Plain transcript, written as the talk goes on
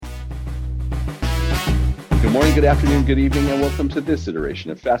Good morning, good afternoon, good evening, and welcome to this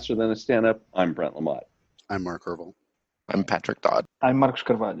iteration of Faster Than a Stand-Up. I'm Brent Lamott. I'm Mark Hervel. I'm Patrick Dodd. I'm Marcos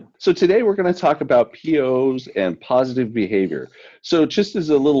Carvalho. So today we're going to talk about POs and positive behavior. So just as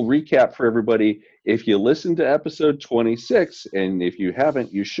a little recap for everybody, if you listened to episode 26, and if you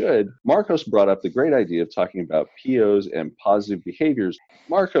haven't, you should, Marcos brought up the great idea of talking about POs and positive behaviors.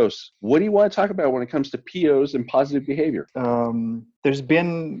 Marcos, what do you want to talk about when it comes to POs and positive behavior? There's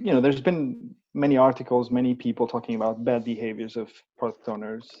been many articles, many people talking about bad behaviors of product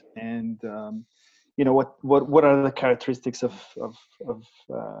owners, and what are the characteristics of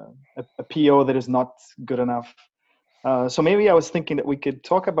a PO that is not good enough. So maybe I was thinking that we could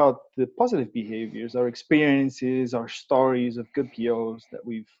talk about the positive behaviors, our experiences, our stories of good POs that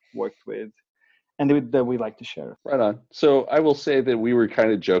we've worked with and that we like to share. Right on. So I will say that we were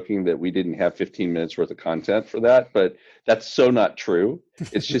kind of joking that we didn't have 15 minutes worth of content for that, but that's so not true.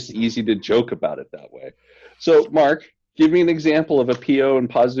 It's just easy to joke about it that way. So Mark, give me an example of a PO and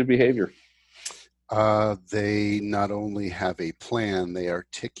positive behavior. They not only have a plan, they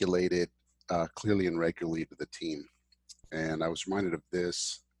articulate it clearly and regularly to the team. And I was reminded of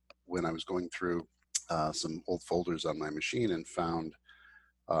this when I was going through some old folders on my machine and found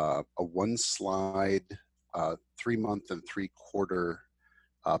a one-slide, 3-month and 3-quarter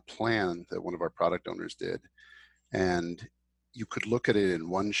plan that one of our product owners did. And you could look at it in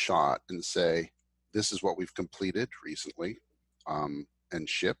one shot and say, this is what we've completed recently and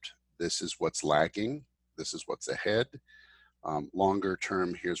shipped. This is what's lagging. This is what's ahead. Longer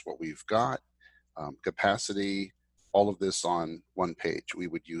term, here's what we've got. Capacity, all of this on one page. We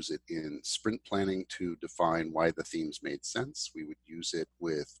would use it in sprint planning to define why the themes made sense. We would use it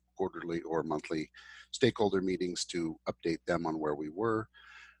with quarterly or monthly stakeholder meetings to update them on where we were.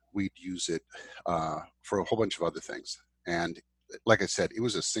 We'd use it for a whole bunch of other things. And like I said, it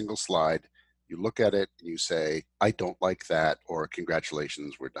was a single slide. You look at it and you say, I don't like that, or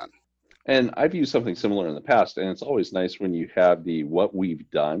congratulations, we're done. And I've used something similar in the past, and it's always nice when you have the what we've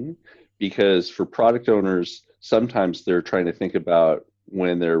done, because for product owners, sometimes they're trying to think about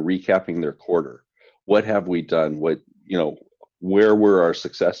when they're recapping their quarter, what have we done? Where were our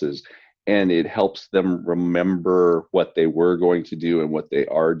successes? And it helps them remember what they were going to do and what they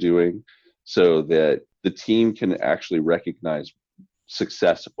are doing, so that the team can actually recognize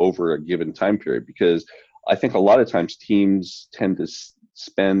success over a given time period. Because I think a lot of times teams tend to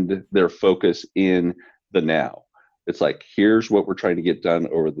spend their focus in the now. It's like, here's what we're trying to get done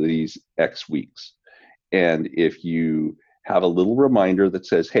over these X weeks. And if you have a little reminder that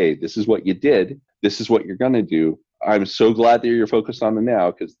says, hey, this is what you did, this is what you're going to do, I'm so glad that you're focused on the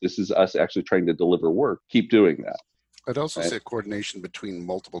now, because this is us actually trying to deliver work. Keep doing that. I'd also say coordination between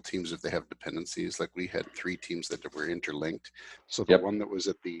multiple teams if they have dependencies. Like we had 3 teams that were interlinked. So the one that was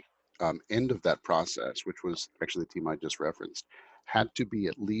at the end of that process, which was actually the team I just referenced, had to be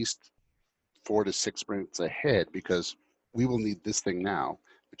at least 4 to 6 sprints ahead, because we will need this thing now,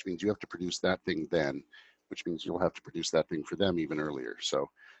 which means you have to produce that thing then, which means you'll have to produce that thing for them even earlier. So,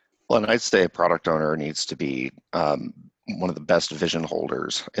 well, and I'd say a product owner needs to be one of the best vision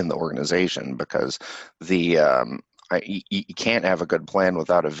holders in the organization, because you can't have a good plan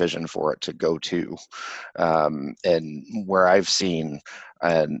without a vision for it to go to. And where I've seen,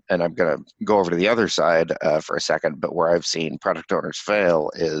 and I'm going to go over to the other side for a second, but where I've seen product owners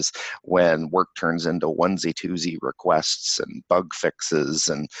fail is when work turns into onesie twosie requests and bug fixes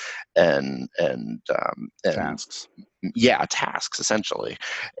and tasks. Yeah, tasks essentially,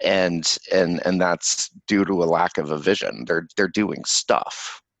 and that's due to a lack of a vision. They're doing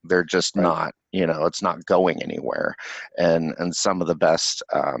stuff. They're just not, it's not going anywhere. And some of the best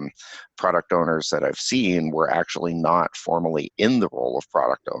product owners that I've seen were actually not formally in the role of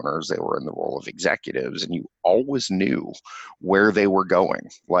product owners. They were in the role of executives, and you always knew where they were going.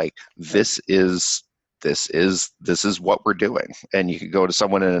 Like, this is what we're doing. And you could go to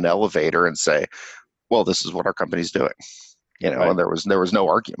someone in an elevator and say, well, this is what our company's doing. And there was no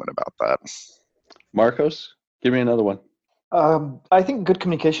argument about that. Marcos, give me another one. I think good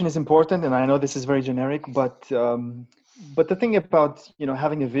communication is important, and I know this is very generic, but the thing about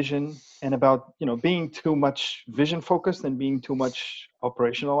having a vision and about being too much vision focused and being too much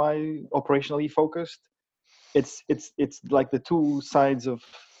operationally focused, it's like the two sides of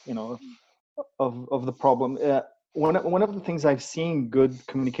the problem. One of the things I've seen good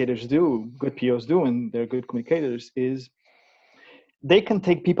communicators do, good POs do, and they're good communicators, is they can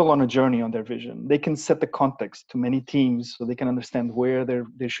take people on a journey on their vision. They can set the context to many teams so they can understand where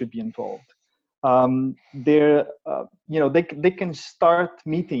they should be involved. They can start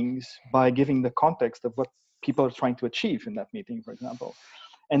meetings by giving the context of what people are trying to achieve in that meeting, for example.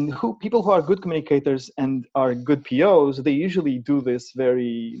 And people who are good communicators and are good POs, they usually do this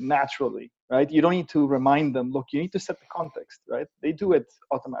very naturally, right? You don't need to remind them, look, you need to set the context, right? They do it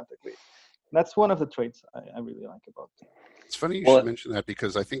automatically. That's one of the traits I really like about them. It's funny you Well, should mention that,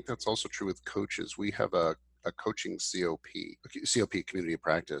 because I think that's also true with coaches. We have a coaching COP, community of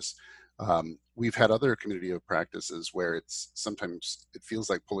practice. We've had other community of practices where it's sometimes it feels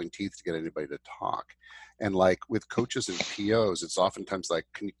like pulling teeth to get anybody to talk. And like with coaches and POs, it's oftentimes like,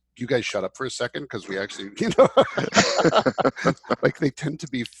 can you guys shut up for a second? Because we actually, like they tend to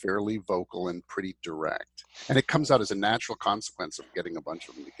be fairly vocal and pretty direct. And it comes out as a natural consequence of getting a bunch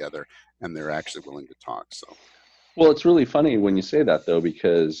of them together and they're actually willing to talk. So, well, it's really funny when you say that, though,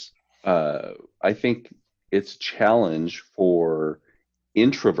 because I think it's a challenge for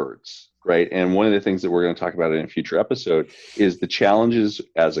introverts, right? And one of the things that we're going to talk about in a future episode is the challenges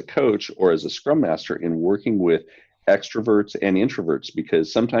as a coach or as a scrum master in working with extroverts and introverts,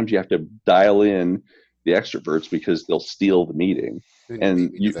 because sometimes you have to dial in the extroverts because they'll steal the meeting.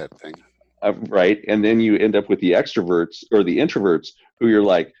 And you that thing. Right. And then you end up with the extroverts or the introverts who you're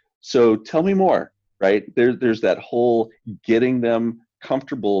like, so tell me more, right? There's that whole getting them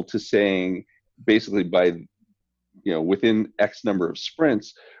comfortable to saying, basically by, within X number of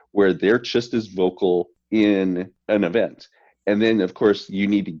sprints where they're just as vocal in an event. And then, of course, you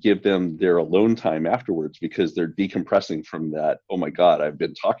need to give them their alone time afterwards because they're decompressing from that, oh my God, I've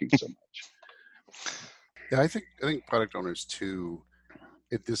been talking so much. Yeah, I think product owners too,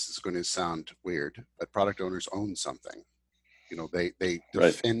 this is going to sound weird, but product owners own something.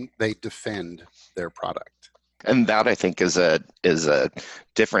 They defend their product. And that, I think, is a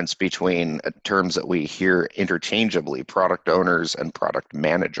difference between terms that we hear interchangeably: product owners and product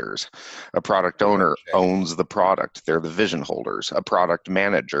managers. A product owner owns the product; they're the vision holders. A product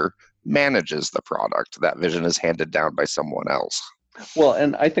manager manages the product. That vision is handed down by someone else. Well,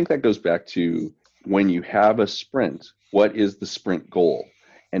 and I think that goes back to when you have a sprint, what is the sprint goal?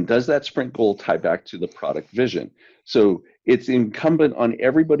 And does that sprint goal tie back to the product vision? So it's incumbent on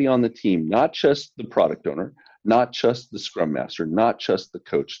everybody on the team, not just the product owner, not just the scrum master, not just the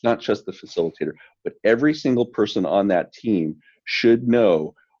coach, not just the facilitator, but every single person on that team should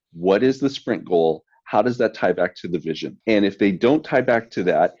know what is the sprint goal, how does that tie back to the vision? And if they don't tie back to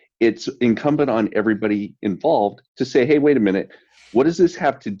that, it's incumbent on everybody involved to say, hey, wait a minute, what does this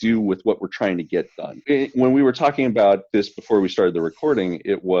have to do with what we're trying to get done? When we were talking about this before we started the recording,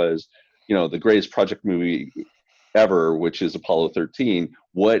 it was, the greatest project movie ever, which is Apollo 13.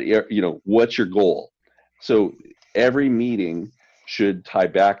 What's your goal? So every meeting should tie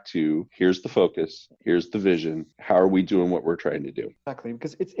back to, here's the focus, here's the vision, how are we doing what we're trying to do? Exactly,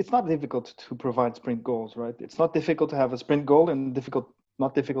 because it's not difficult to provide sprint goals, right? It's not difficult to have a sprint goal and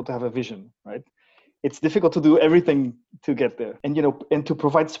not difficult to have a vision, right? It's difficult to do everything to get there. And and to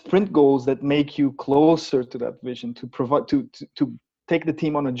provide sprint goals that make you closer to that vision, to provide to take the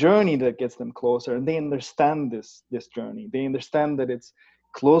team on a journey that gets them closer, and they understand this journey. They understand that it's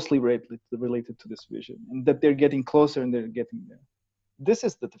closely related to this vision, and that they're getting closer and they're getting there. This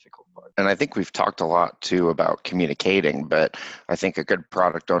is the difficult part. And I think we've talked a lot too about communicating, but I think a good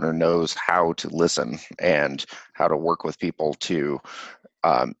product owner knows how to listen and how to work with people to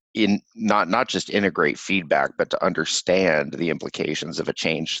not just integrate feedback, but to understand the implications of a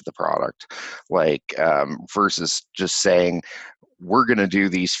change to the product, versus just saying, we're going to do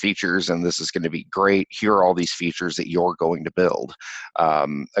these features and this is going to be great. Here are all these features that you're going to build.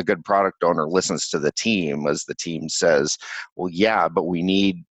 A good product owner listens to the team as the team says, well, yeah, but we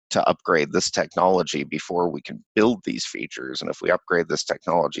need to upgrade this technology before we can build these features. And if we upgrade this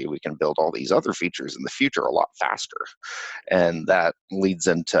technology, we can build all these other features in the future a lot faster. And that leads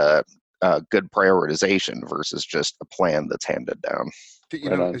into good prioritization versus just a plan that's handed down.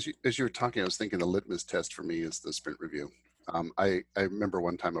 As you were talking, I was thinking the litmus test for me is the sprint review. I remember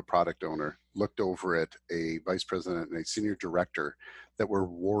one time a product owner looked over at a vice president and a senior director that were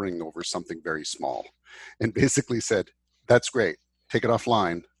warring over something very small and basically said, that's great, take it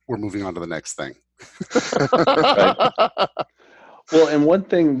offline, we're moving on to the next thing. Right. Well, and one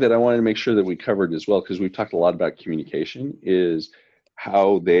thing that I wanted to make sure that we covered as well, because we've talked a lot about communication, is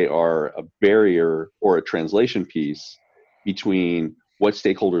how they are a barrier or a translation piece between what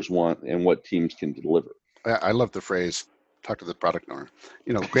stakeholders want and what teams can deliver. I love the phrase, talk to the product owner.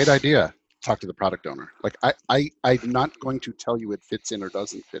 Great idea, talk to the product owner. Like I'm not going to tell you it fits in or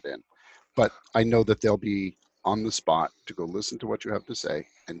doesn't fit in, but I know that they'll be on the spot to go listen to what you have to say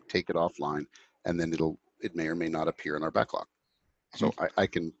and take it offline, and then it may or may not appear in our backlog. So I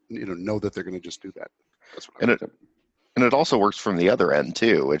can know that they're going to just do that. That's what And it also works from the other end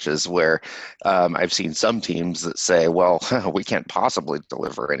too, which is where I've seen some teams that say, well, we can't possibly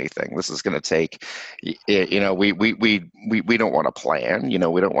deliver anything. This is going to take, we don't want to plan,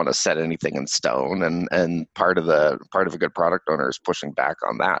 we don't want to set anything in stone. And part of a good product owner is pushing back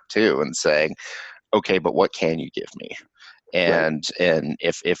on that too and saying, okay, but what can you give me? And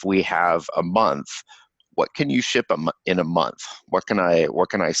if we have a month, what can you ship in a month? What can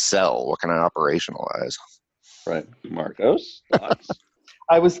I sell? What can I operationalize? Right. Marcos, thoughts?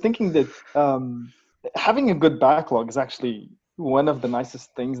 I was thinking that having a good backlog is actually one of the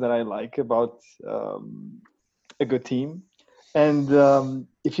nicest things that I like about a good team. And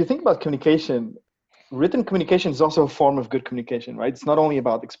if you think about communication, written communication is also a form of good communication, right? It's not only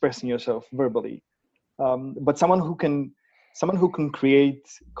about expressing yourself verbally, but someone who can create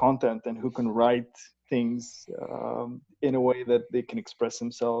content and who can write things in a way that they can express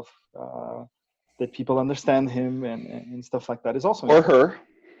himself, that people understand him and stuff like that is also or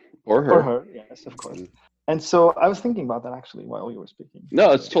her, yes, of course. And so I was thinking about that actually while you were speaking.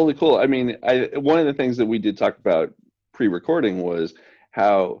 No, it's totally cool. I mean, one of the things that we did talk about pre-recording was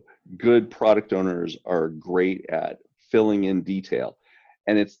how good product owners are great at filling in detail,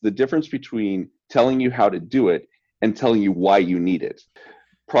 and it's the difference between telling you how to do it and telling you why you need it.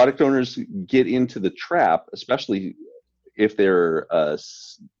 Product owners get into the trap, especially if they're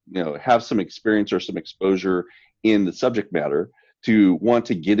have some experience or some exposure in the subject matter, to want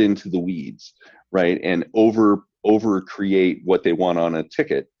to get into the weeds, right, and over create what they want on a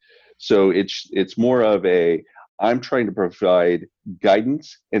ticket. So it's more of I'm trying to provide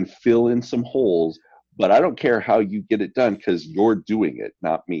guidance and fill in some holes, but I don't care how you get it done because you're doing it,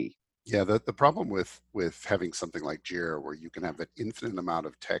 not me. Yeah, the problem with having something like Jira where you can have an infinite amount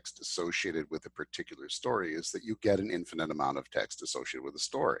of text associated with a particular story is that you get an infinite amount of text associated with a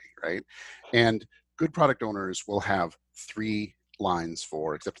story, right? And good product owners will have 3 lines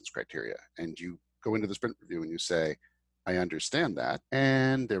for acceptance criteria. And you go into the sprint review and you say, I understand that.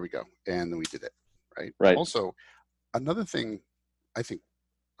 And there we go. And then we did it, right? Right. Also, another thing I think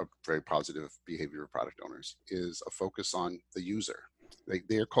a very positive behavior of product owners is a focus on the user.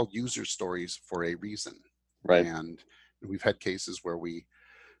 They are called user stories for a reason. Right. And we've had cases where we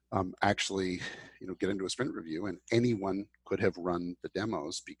actually, get into a sprint review and anyone could have run the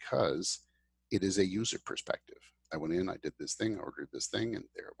demos because it is a user perspective. I went in, I did this thing, I ordered this thing, and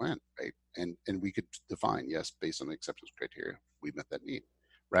there it went, right? And we could define, yes, based on the acceptance criteria, we met that need.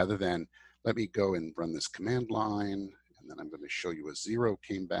 Rather than, let me go and run this command line, and then I'm going to show you a 0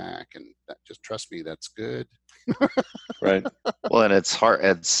 came back, and that, just trust me, that's good. Right. Well, and it's hard.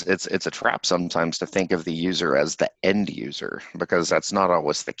 It's a trap sometimes to think of the user as the end user, because that's not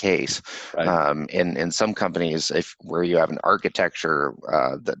always the case. Right. In some companies, where you have an architecture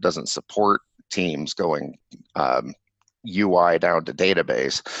that doesn't support teams going UI down to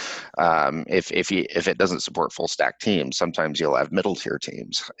database, if it doesn't support full stack teams, sometimes you'll have middle tier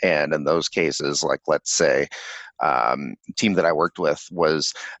teams, and in those cases, like let's say team that I worked with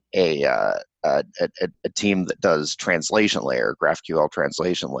was a team that does translation layer, GraphQL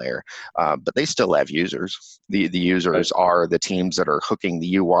translation layer, but they still have users. The users are the teams that are hooking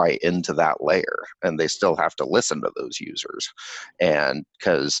the UI into that layer, and they still have to listen to those users. And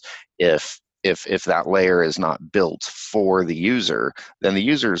because if that layer is not built for the user, then the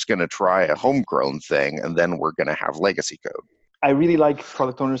user is going to try a homegrown thing, and then we're going to have legacy code. I really like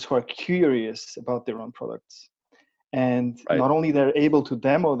product owners who are curious about their own products. And not only they're able to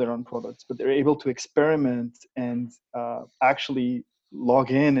demo their own products, but they're able to experiment and actually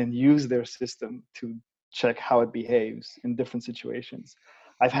log in and use their system to check how it behaves in different situations.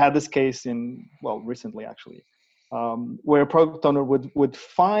 I've had this case recently actually, where a product owner would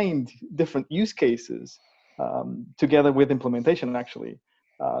find different use cases together with implementation actually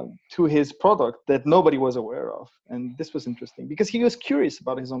to his product that nobody was aware of. And this was interesting because he was curious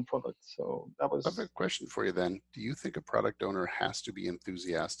about his own product. So that was... I have a question for you then. Do you think a product owner has to be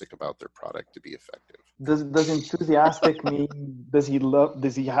enthusiastic about their product to be effective? Does enthusiastic mean, does he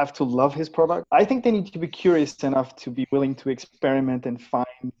have to love his product? I think they need to be curious enough to be willing to experiment and find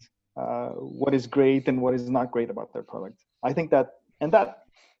what is great and what is not great about their product. I think that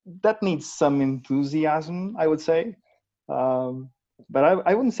needs some enthusiasm, I would say. But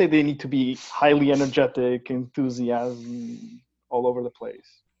I wouldn't say they need to be highly energetic, enthusiasm all over the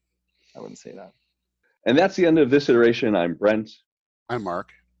place. I wouldn't say that. And that's the end of this iteration. I'm Brent. I'm Mark.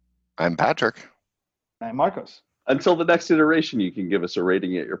 I'm Patrick. I'm Marcos. Until the next iteration, you can give us a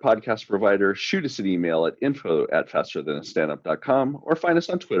rating at your podcast provider, shoot us an email at info@fasterthanastandup.com, or find us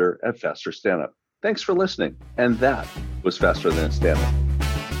on Twitter @fasterstandup. Thanks for listening. And that was Faster Than a Stand-Up.